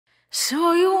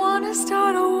So you wanna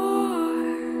start a war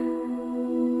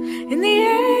in the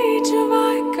age of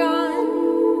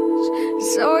icons?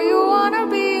 So you wanna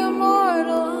be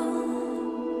immortal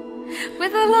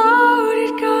with a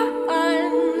loaded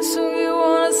gun? So you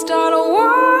wanna start a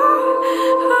war?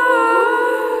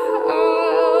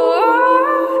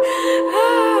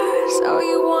 So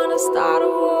you wanna start a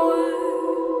war?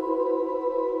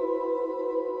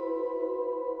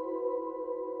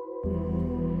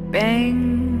 Bang,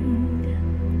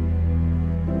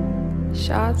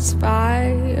 shots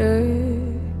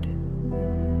fired.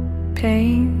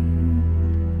 Pain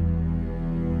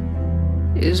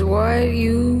is what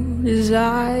you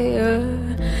desire.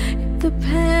 If the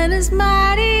pen is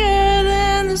mightier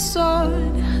than the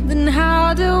sword, then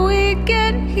how do we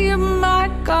get here, my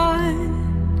God?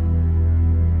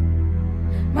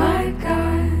 My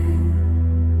God.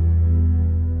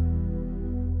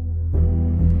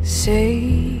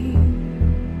 Say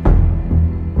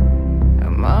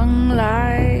among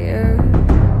liars,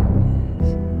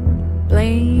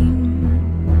 blame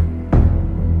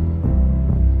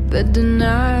the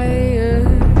deniers.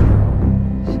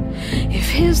 If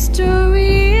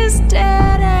history is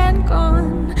dead and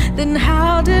gone, then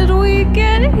how did we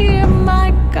get here,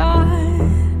 my God?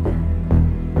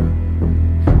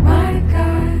 My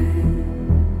God.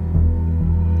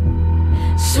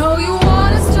 So you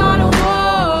wanna start a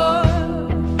war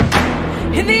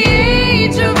in the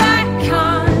age of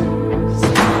icons?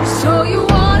 So you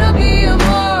wanna be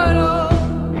immortal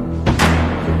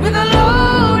with a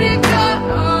loaded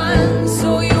gun? So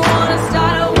you wanna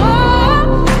start a war?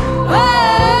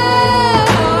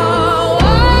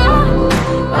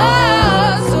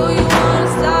 So you wanna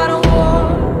start a war?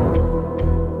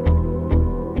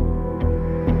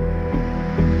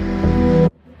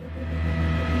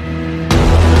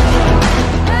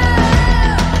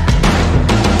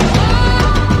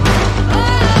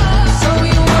 So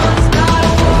you wanna start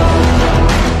a war?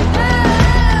 So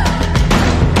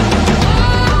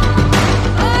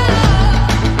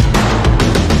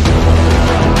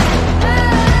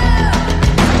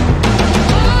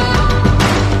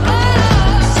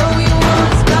you wanna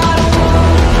start a war?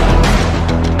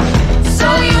 So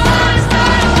you wanna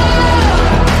start a war?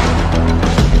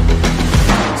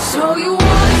 So you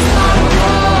wanna start a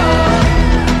war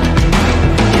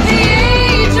in the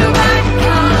age of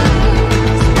icons?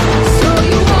 So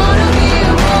you wanna be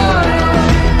immortal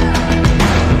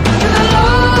with a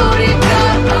loaded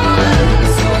gun?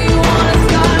 So you wanna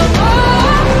start a war?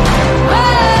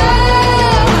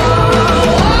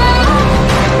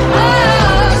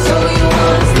 So you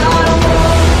wanna start a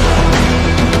war?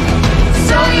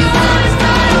 So you wanna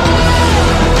start a war?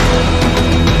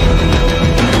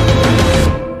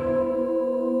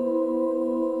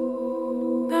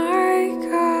 My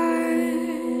God,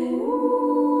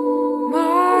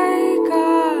 my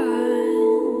God,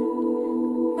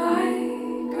 my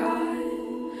God.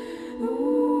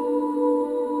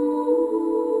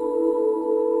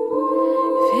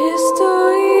 If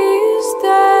history is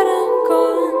dead and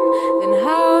gone, then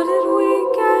how did we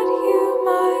get here,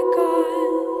 my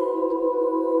God?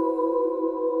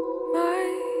 My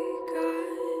God.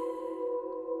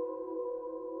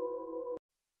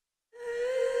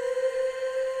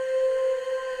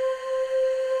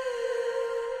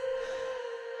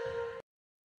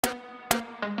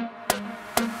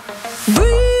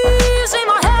 Breeze in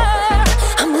my hair,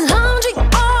 I'm lounging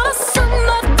on a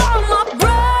sunlit on my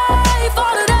brave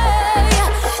for the day.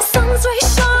 Sun's rays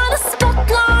shine a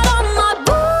spotlight on my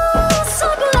boots, so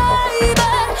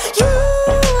baby, you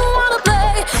wanna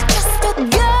play just a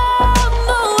game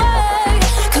away.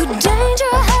 Could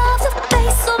danger have the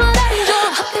face of an angel?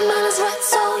 Happy man is red,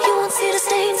 so you won't see the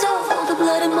stains of all the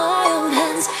blood in my own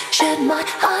hands. Shed my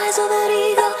eyes of an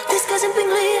eagle, disguised in pink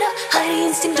glitter, hiding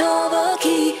instinct of a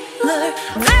killer.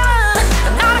 Villain,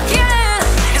 not a kid,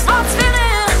 his heart's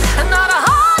feeling, and not a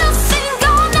heart of sin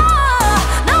going on.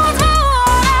 Now it's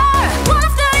water, one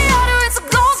after the other, it's a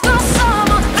ghost girl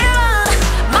summer. Villain,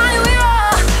 mighty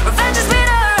weaver, revenge is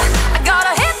bitter. I got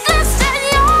a hit list and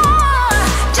you're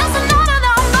just another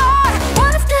number.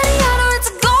 One after the other, it's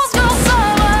a ghost girl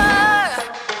summer.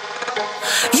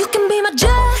 You can be my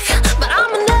Jack, but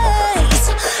I'm an ace.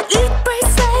 Eat, pray,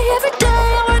 say every day,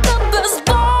 I work up this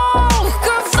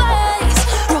poker face.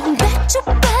 Wrong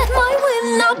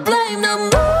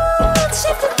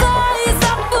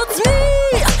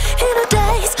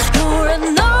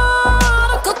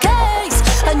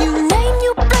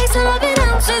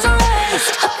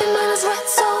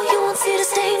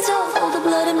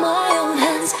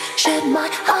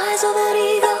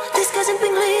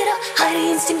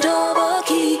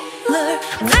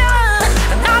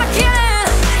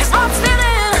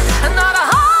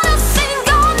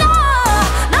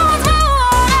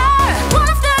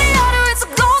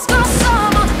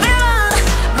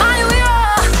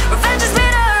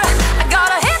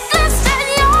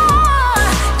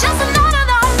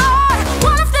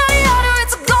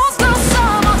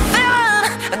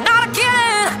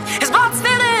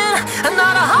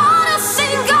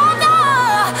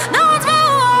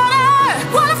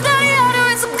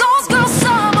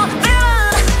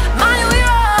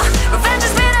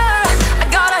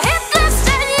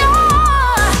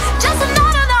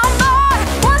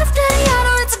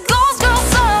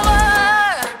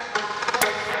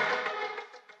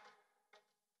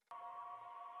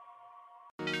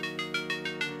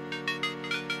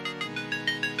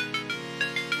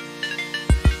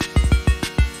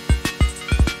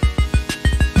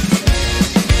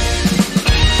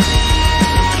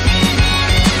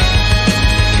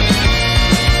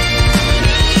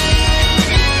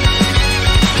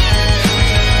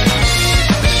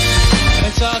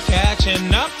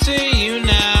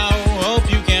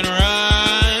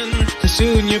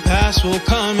past will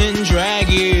come and drag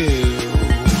you.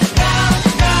 Now,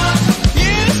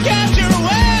 you scammed your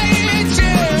way into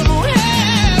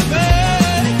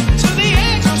heaven. So the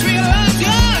angels realize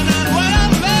you're not what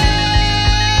I'm meant.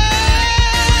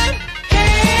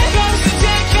 Here comes the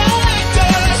debt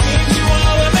collector, seems you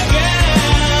owe him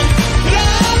again. But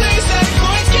all these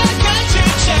coins can't cut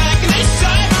your check this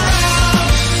time around.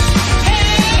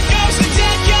 Here comes the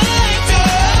debt collector,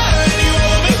 and you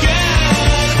owe him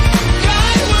again.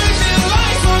 God works in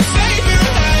life won't save your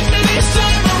head this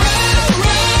time around.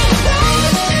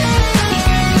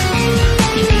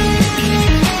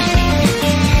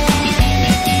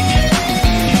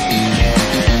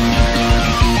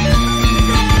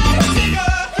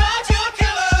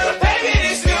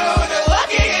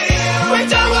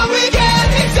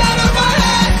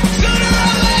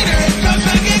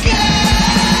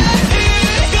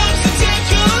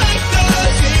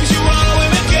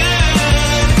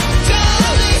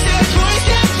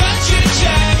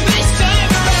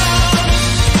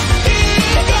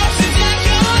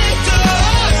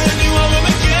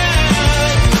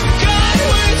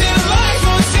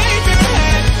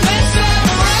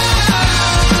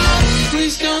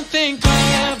 Please don't think I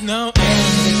have no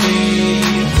empathy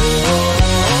for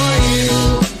you,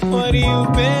 what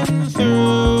you've been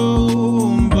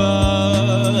through,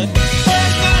 but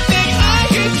there's nothing I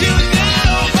can do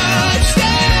now but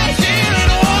stay here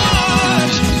and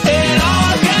watch it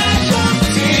all come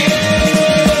to you.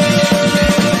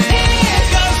 Here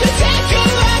comes the debt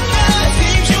collector,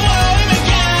 seems you owe him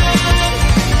again.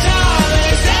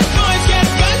 Dollars and coins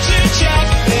can't cut your check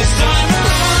this time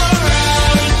around.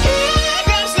 Here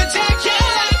comes the debt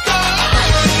collector,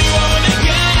 you owe him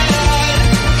again.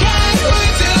 God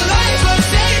works in life won't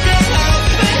save your health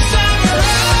this time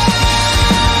around.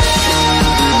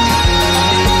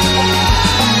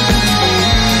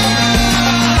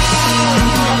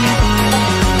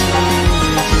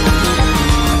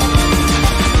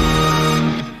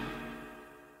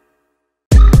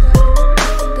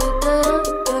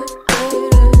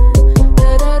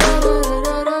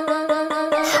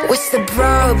 What's the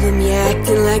problem? You're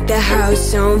acting like the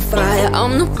house on fire.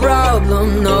 I'm the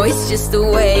problem, no, it's just the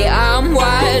way I'm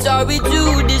wired. Sorry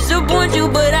to disappoint you,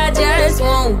 but I just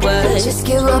won't budge. Just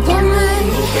give up on me,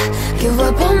 give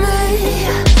up on me.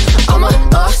 I'm a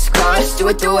lost cause, do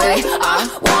it the way I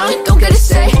want. Don't get a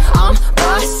say, I'm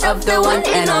boss of the one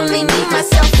and only me,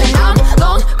 myself. And I'm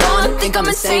long gone, think I'm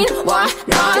insane. Why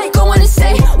not go on and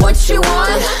say what you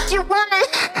want? You want it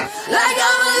like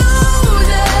I'm a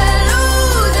loser,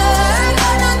 loser.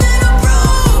 Got nothing to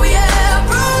prove, yeah,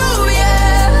 prove,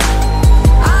 yeah.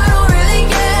 I don't really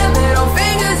care, middle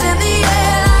fingers in the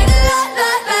air like la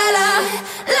la la la,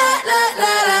 la la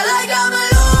la la. Like I'm a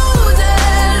loser,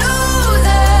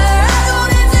 loser. I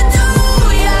don't have to do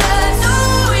ya, do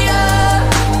ya.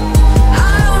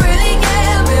 I don't really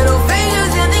care, middle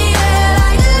fingers in the air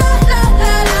like la la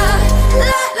la la,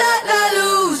 la la la,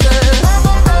 loser.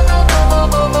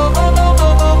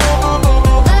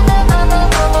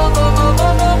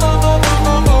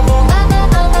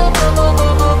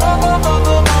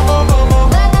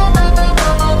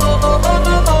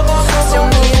 Tell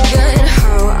me again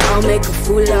how I'll make a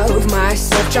fool of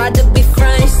myself. Tried to be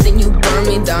friends, then you burned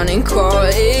me down and call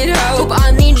it help.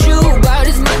 I need you about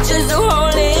as much as a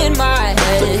hole in my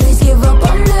head. Please give up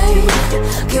on me,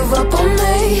 give up on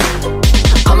me.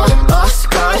 I'm a lost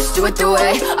cause, do it the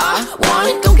way I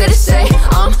want. Don't get a say,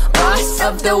 I'm boss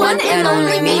of the one and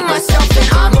only me, myself. And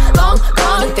I'm long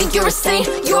gone, think you're a saint.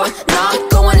 You're not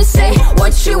going to say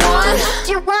what you want.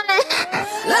 You want it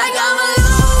like I'm a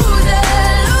loser,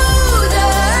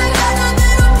 loser. Got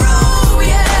nothing to prove,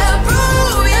 yeah,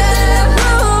 prove, yeah,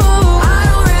 prove. I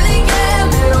don't really care,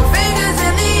 middle fingers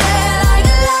in the air like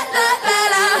la la la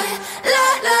la, la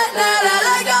la la la.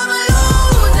 Like I'm a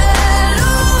loser,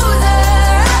 loser.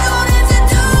 I don't have to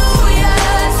do ya,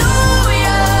 do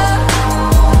ya.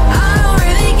 I don't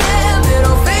really care,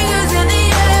 middle fingers in the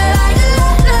air like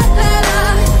la la la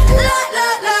la, la la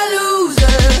la, loser.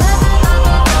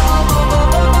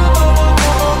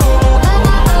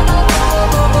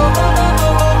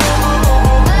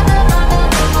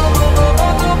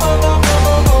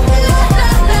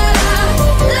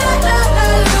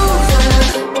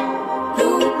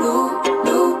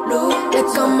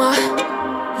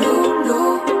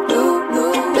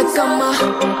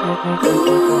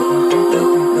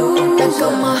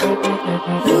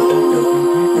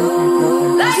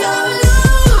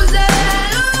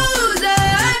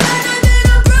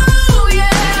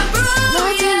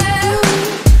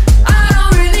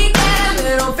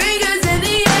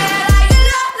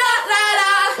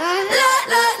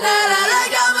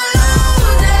 Like I'm a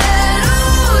loser,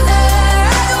 loser.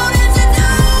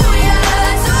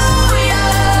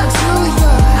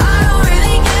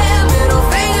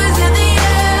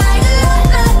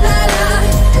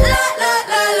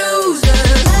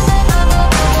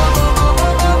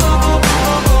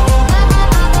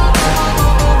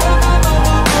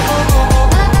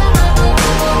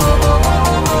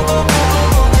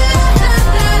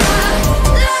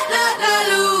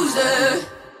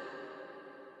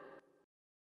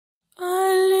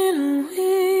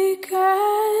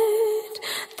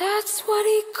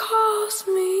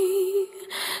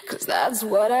 That's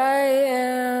what I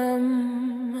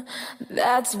am.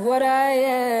 That's what I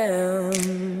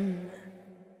am.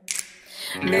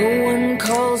 No one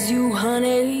calls you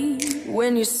honey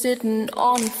when you're sitting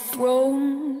on a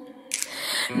throne.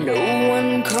 No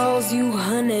one calls you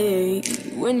honey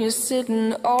when you're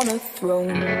sitting on a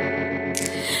throne.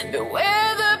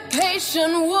 Beware the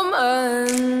patient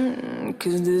woman,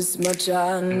 'cause this much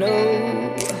I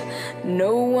know.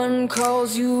 No one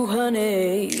calls you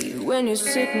honey when you're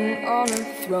sitting on a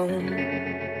throne.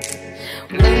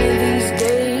 One of these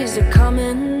days are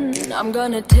coming, I'm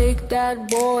gonna take that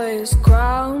boy's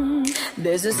crown.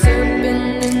 There's a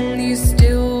serpent in these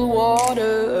still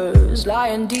waters,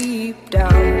 lying deep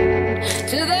down.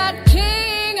 To that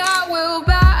king I will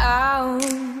bow,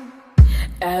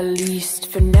 at least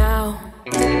for now.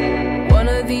 One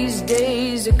of these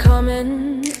days are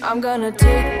coming, I'm gonna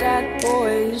take that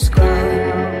boy's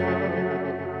crown.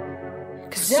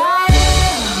 'Cause I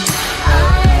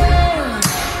am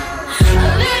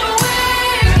a little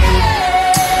wicked.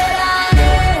 I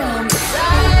am, 'cause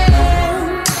I am.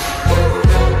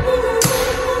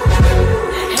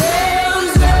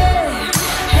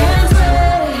 Hands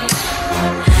raised,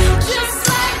 just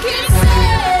like it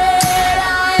said.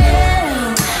 I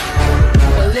am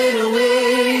a little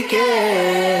wicked.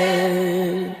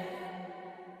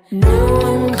 No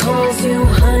one calls you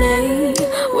honey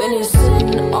when you're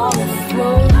sitting on a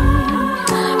throne.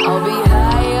 I'll be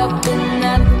high up in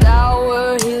that tower,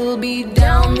 he'll be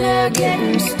down there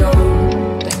getting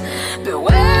stoned.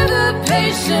 Beware the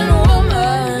patient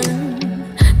woman,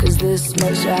 'cause this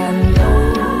much I know.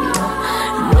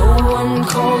 No one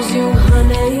calls you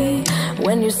honey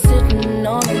when you're sitting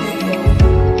on a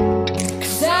throne.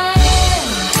 'Cause I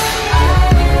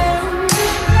am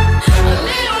a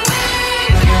little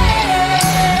wicked.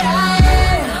 I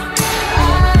am.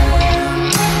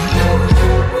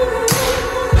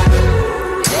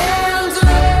 Hands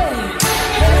raised,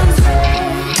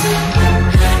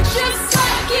 just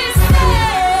like you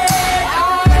said. I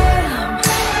am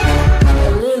a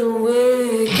little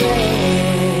wicked.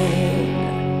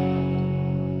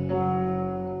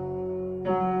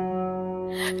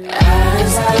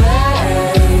 As I lay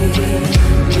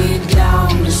me down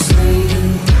to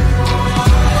sleep,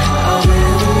 I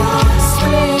will not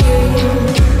scream,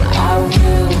 I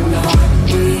will not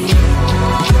weep.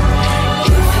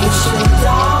 If he should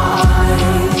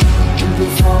die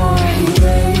before he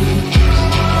wakes,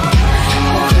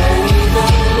 I pray the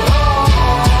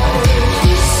Lord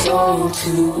his soul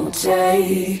to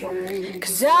take.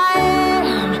 'Cause I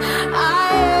am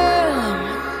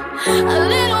a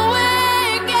little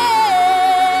wicked.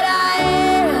 I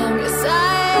am, yes I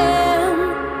am.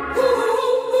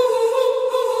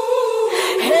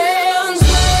 Hands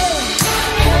raised,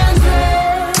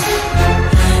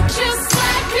 just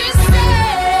like you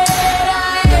said.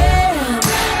 I am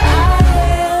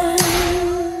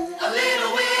a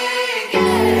little wicked.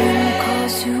 No one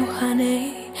calls you honey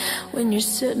when you're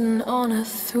sitting on a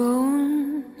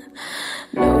throne.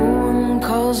 No one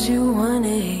calls you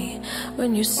honey when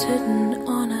you're sitting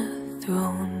on a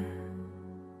throne.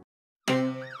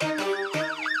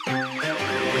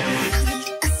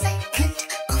 A second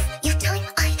of your time,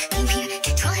 I came here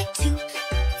to try to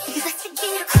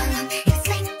investigate a crime.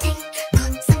 Inflating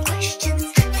on some questions,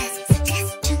 there's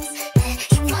suggestions that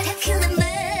he might have killed a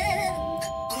man.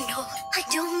 Oh no, I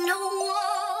don't know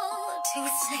what to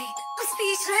say. I'm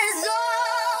speechless, oh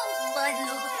my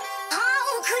lord. How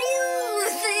could you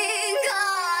think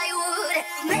I would?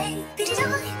 Maybe did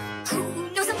I? Who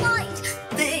knows I might?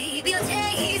 Maybe I'll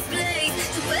take his place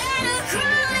to wear a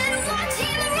crown and watch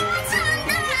him rot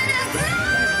under the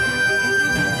ground.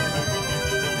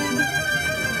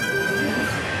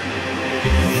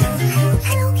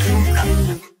 Hello, King Queen.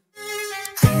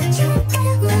 Heard you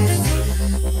better mercy.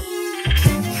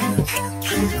 Hello,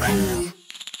 King Queen.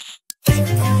 If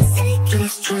you're sick,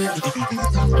 it's true.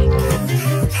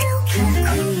 Hello, King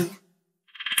Queen.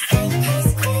 Say his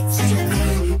critics to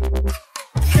grin.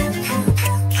 Hello,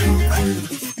 King Queen.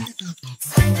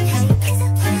 Say his is a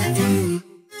burden.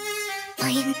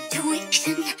 My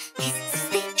intuition is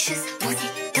suspicious. Was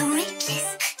it the riches?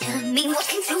 Tell me what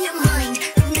came through your mind.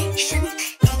 The nation,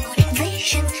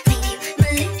 invasion, made you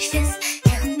malicious.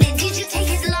 Tell me, did you take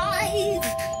his life?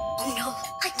 Oh no,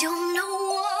 I don't know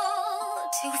what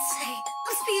to say.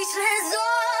 I'm speechless, oh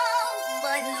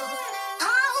my lord.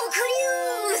 How could you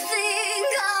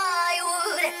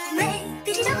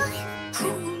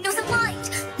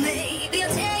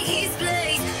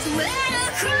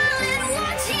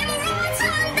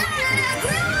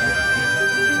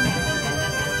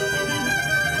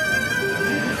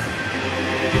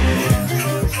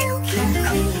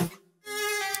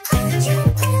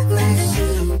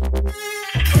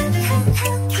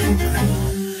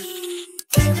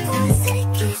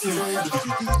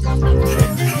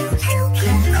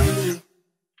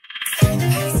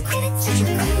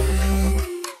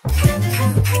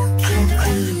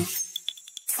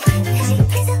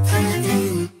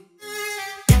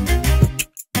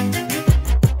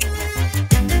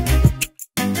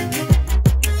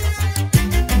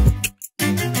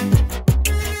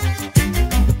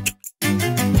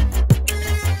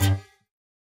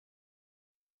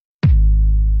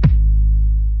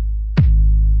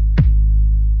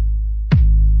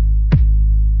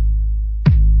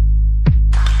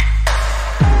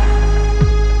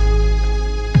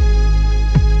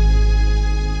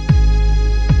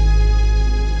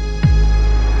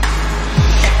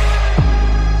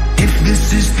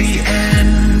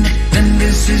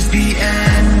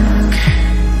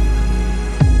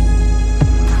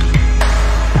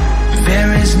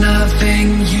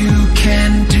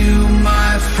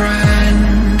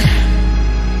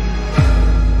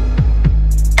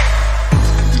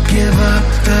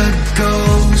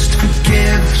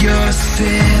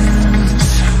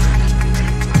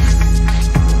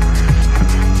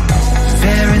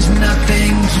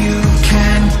nothing you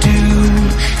can do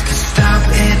to stop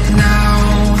it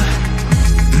now,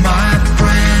 my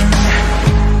friend.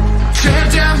 Tear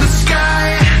down the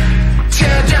sky,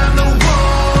 tear down the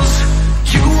walls.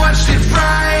 You watched it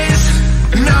rise,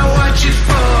 and I watch it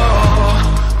fall.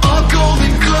 All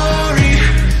golden glory,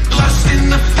 lost in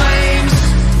the flames.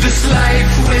 This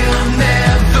life will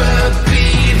never be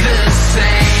the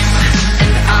same.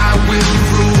 And I will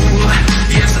rule,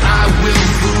 yes I will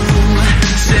rule.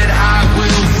 Said I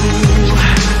will rule.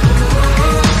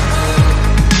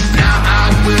 Now I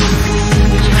will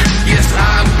rule, yes I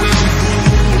will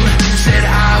rule. Said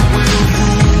I will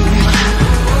rule.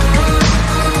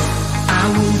 I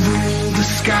will rule the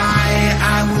sky,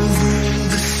 I will rule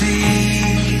the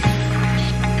sea.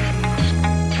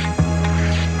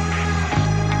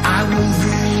 I will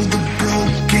rule the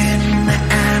broken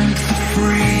and the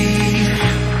free.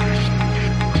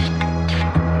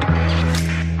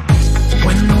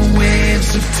 When the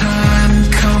waves of time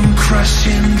come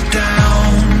crushing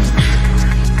down,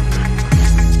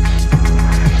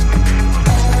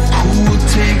 who will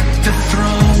take the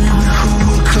throne? Who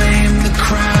will claim the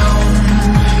crown?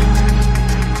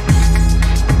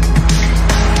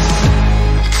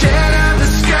 Tear down the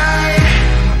sky,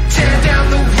 tear down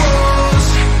the walls.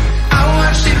 I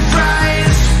watched it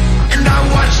rise, and I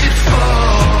watched it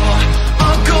fall.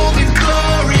 All golden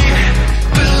glory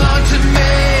belong to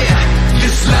me.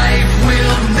 This life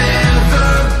will never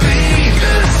be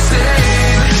the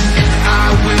same. And I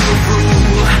will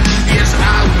rule, yes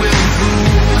I will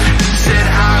rule. Said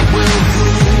I will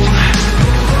rule.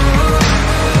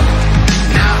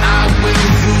 Now I will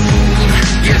rule,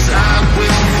 yes I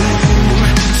will rule.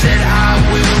 Said I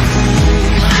will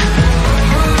rule.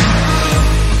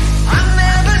 I'll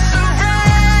never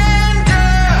surrender.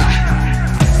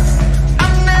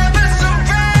 I'll never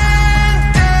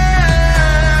surrender.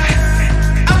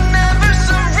 I'll never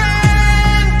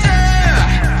surrender.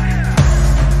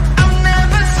 I'll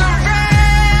never surrender.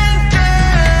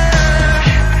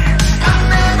 I'll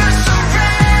never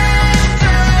surrender.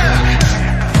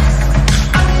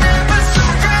 I'll never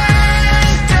surrender.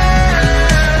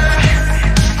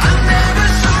 I'll never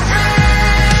surrender.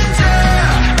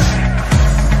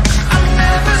 I'll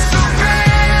never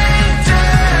surrender.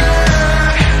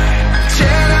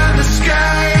 Tear down the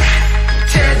sky,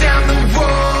 tear down the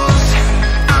walls.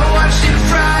 I watched it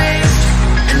rise,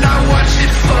 and I watched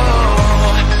it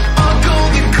fall. All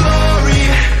golden glory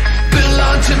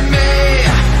belong to me.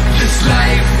 This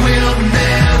life will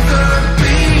never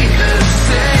be the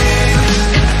same.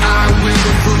 And I will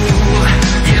rule,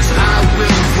 yes I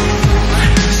will rule.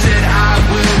 Said I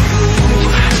will rule.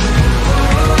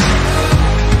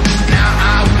 Now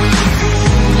I will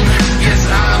rule, yes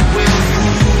I will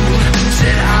rule.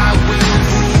 Said I will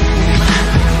rule.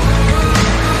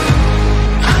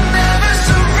 I'll never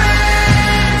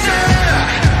surrender.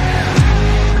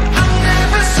 I'll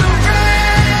never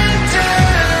surrender.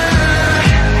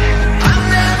 I'll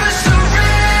never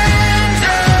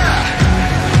surrender.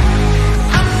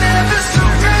 I'll never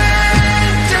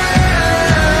surrender.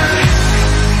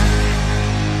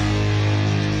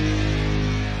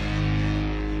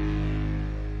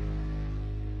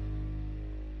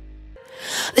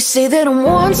 They say that I'm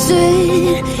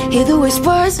wanted, hear the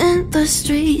whispers in the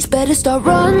streets. Better start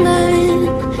running,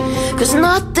 cause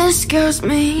nothing scares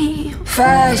me.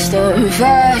 Faster,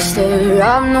 faster,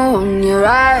 I'm the one you're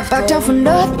after. Back down for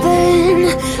nothing,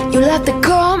 you'll have to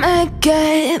come and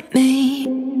get me.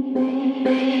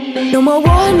 No more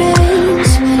warnings,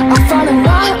 I follow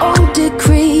my own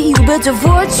decree. You built a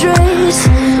fortress,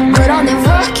 but I'll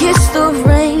never kiss the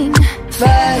rain.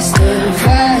 Faster,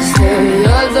 faster,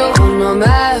 you're the one I'm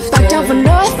after. Back down for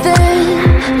nothing,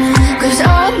 cause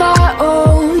I'm my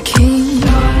own king.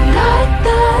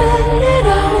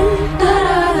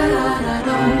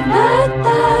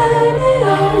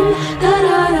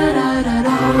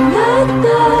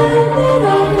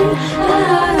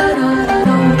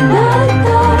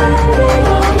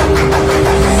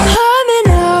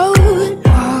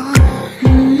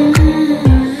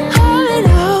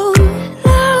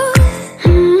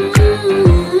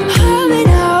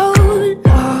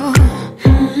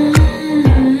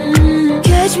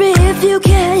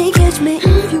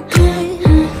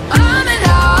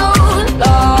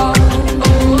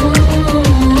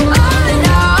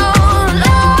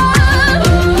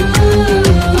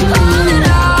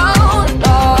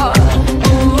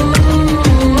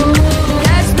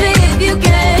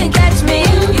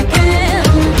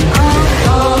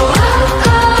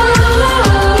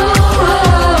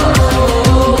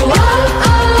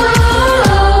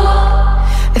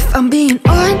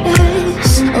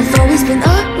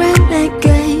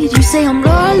 say I'm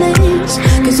lawless,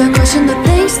 I question the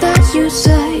things that you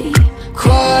say.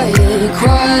 Quiet,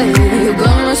 quiet, you're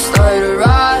gonna start a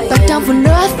riot. Back down for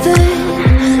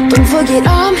nothing. Don't forget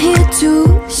I'm here to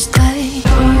stay.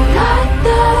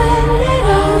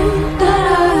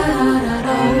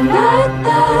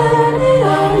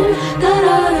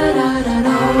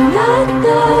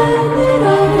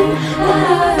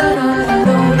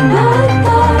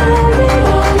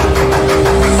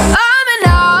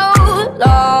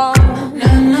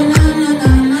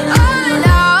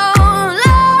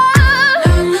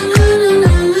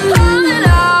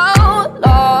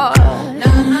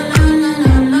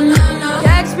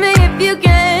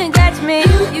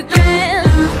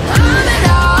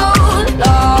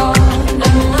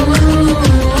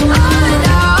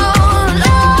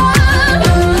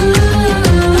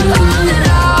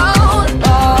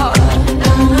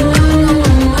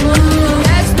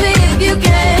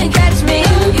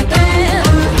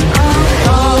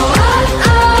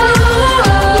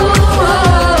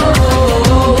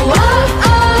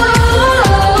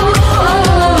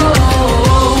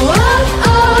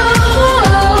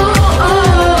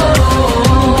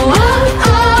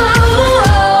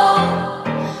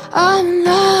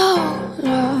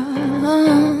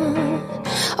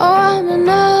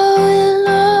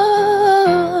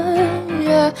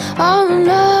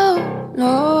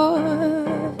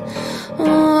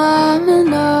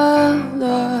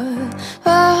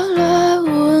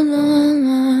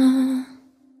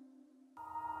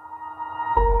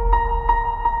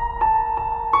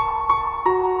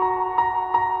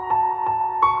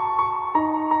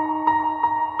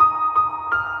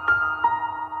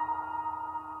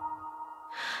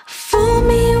 Fool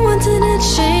me once and it's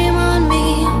shame on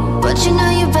me, but you know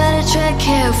you better tread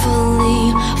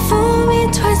carefully. Fool me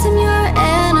twice, I'm your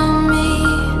enemy.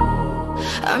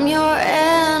 I'm your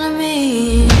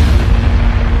enemy.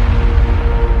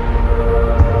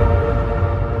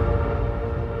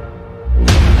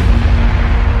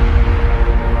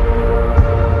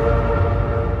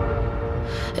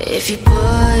 If you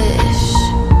push,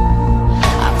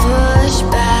 I push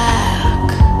back.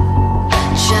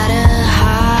 Try to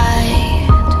hide,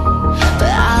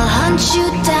 but I'll hunt you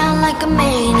down like a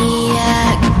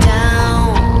maniac.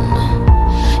 Down,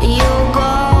 you'll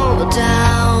go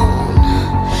down.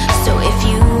 So if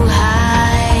you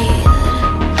hide,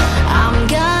 I'm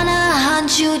gonna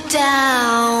hunt you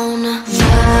down.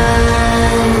 Run,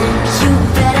 you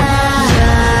better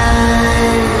run.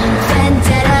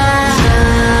 Vendetta,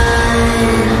 run,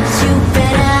 you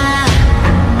better.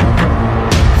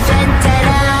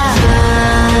 Vendetta,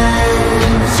 run,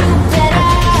 you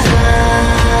better run.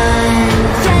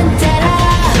 Vendetta,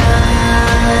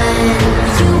 run,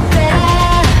 you better.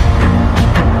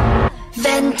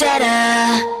 Vendetta.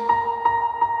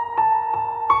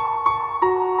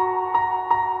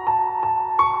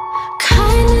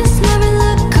 Kindness never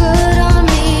looked good on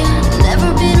me. Never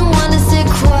been one to sit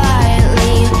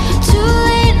quietly. Too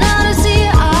late now to see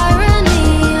irony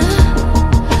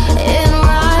in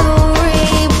rivalry.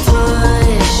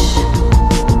 Push,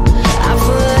 I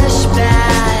push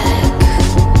back.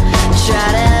 Try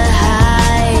to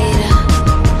hide,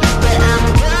 but I'm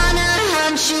gonna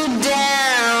hunt you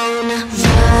down.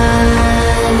 Run,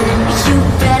 you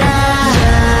better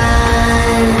run.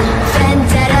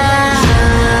 Vendetta,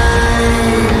 run,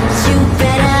 you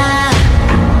better.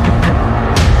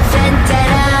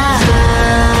 Vendetta, run,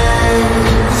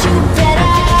 you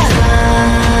better run.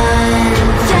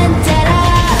 Vendetta,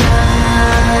 run,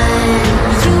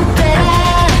 you better.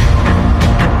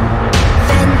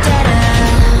 Vendetta,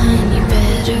 you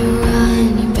better run,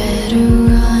 you better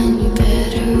run, you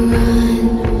better run.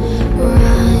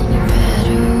 Run, you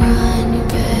better run, you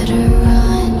better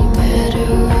run, you better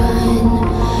run.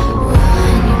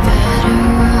 Run, you better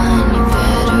run, you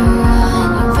better run,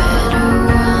 you better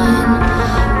run.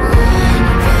 Run,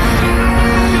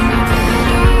 you better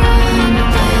run, you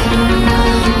better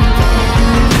run, you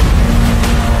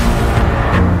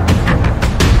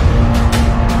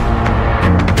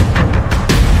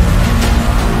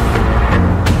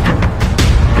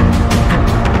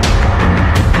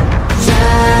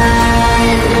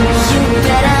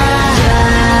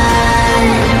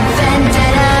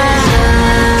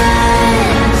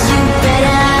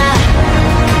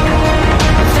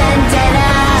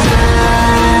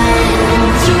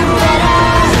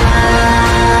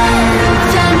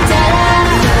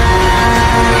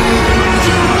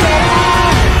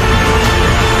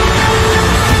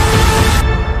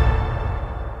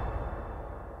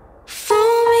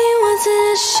fool me once and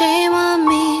it's shame on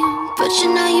me, but you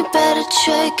know you better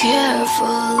tread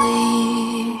carefully.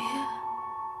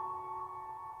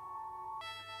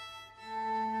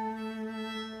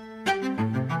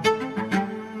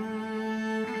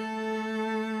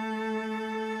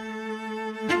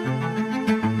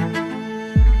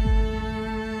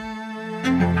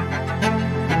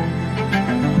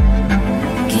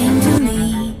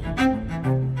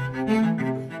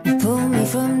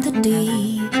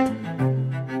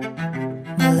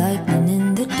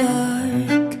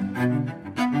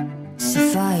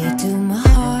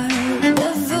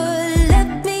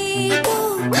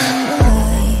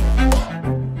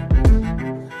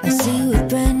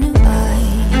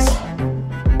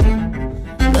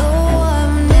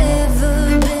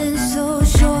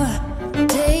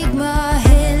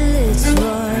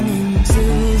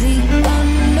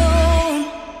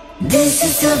 This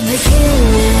is the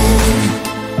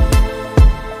beginning.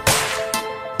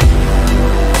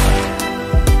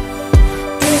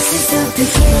 This is the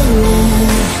beginning.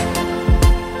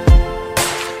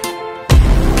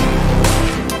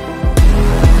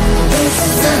 This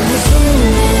is the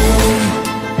beginning.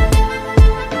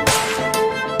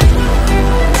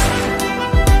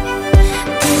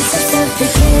 This is the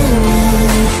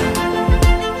beginning.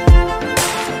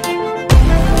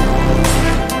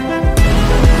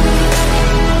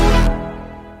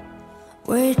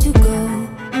 Where to go?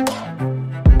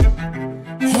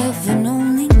 Heaven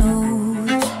only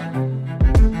knows.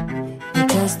 Your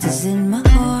dust is in my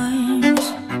arms,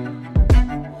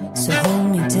 so hold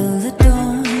me till the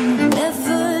dawn.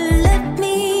 Never let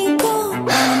me go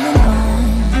on and on.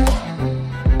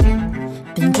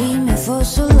 Been dreaming for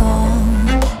so long.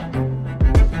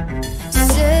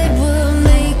 Said we'll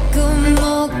make them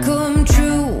all come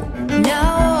true.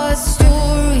 Now our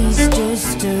story's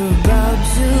just about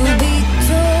to be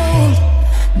told.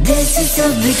 This is the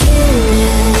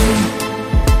beginning.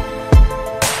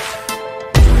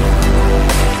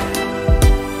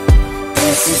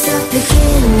 This is the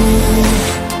beginning.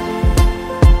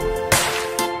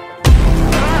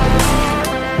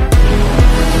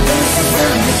 This is the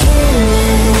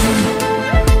beginning.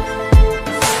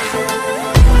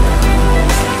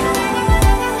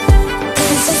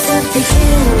 This is the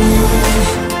beginning.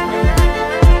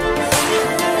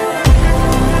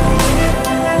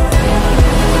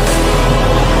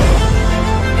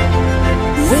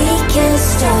 We can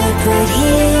start right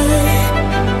here.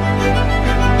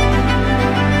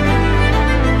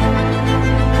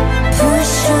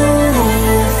 Push away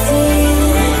your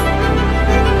fear.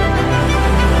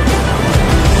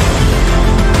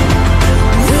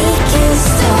 We can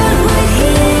start right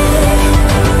here.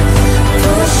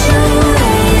 Push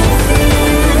away your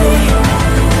fear.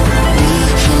 We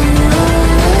can run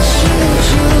the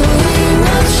future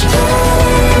much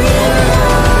better.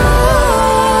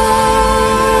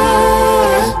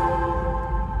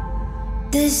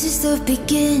 This is the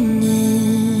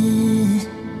beginning.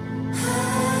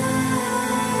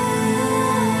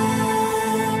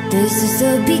 This is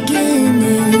the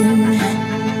beginning.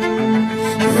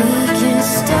 We can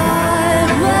start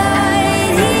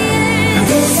right here.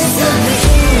 This is the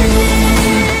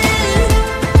beginning.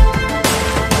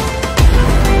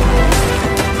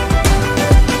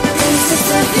 This is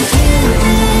the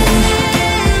beginning.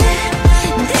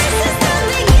 This is the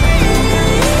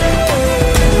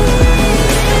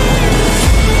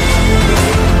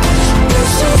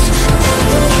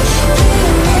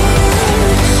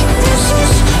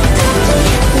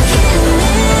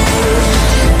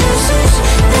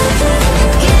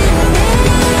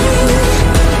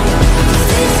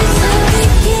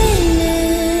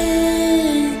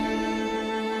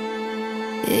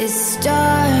It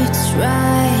starts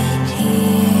right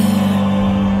here.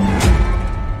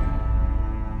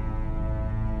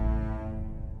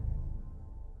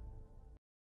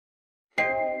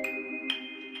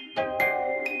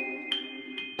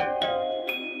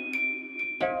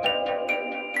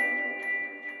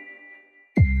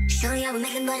 Shorty, I was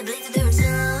making money, bleed through the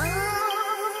sun.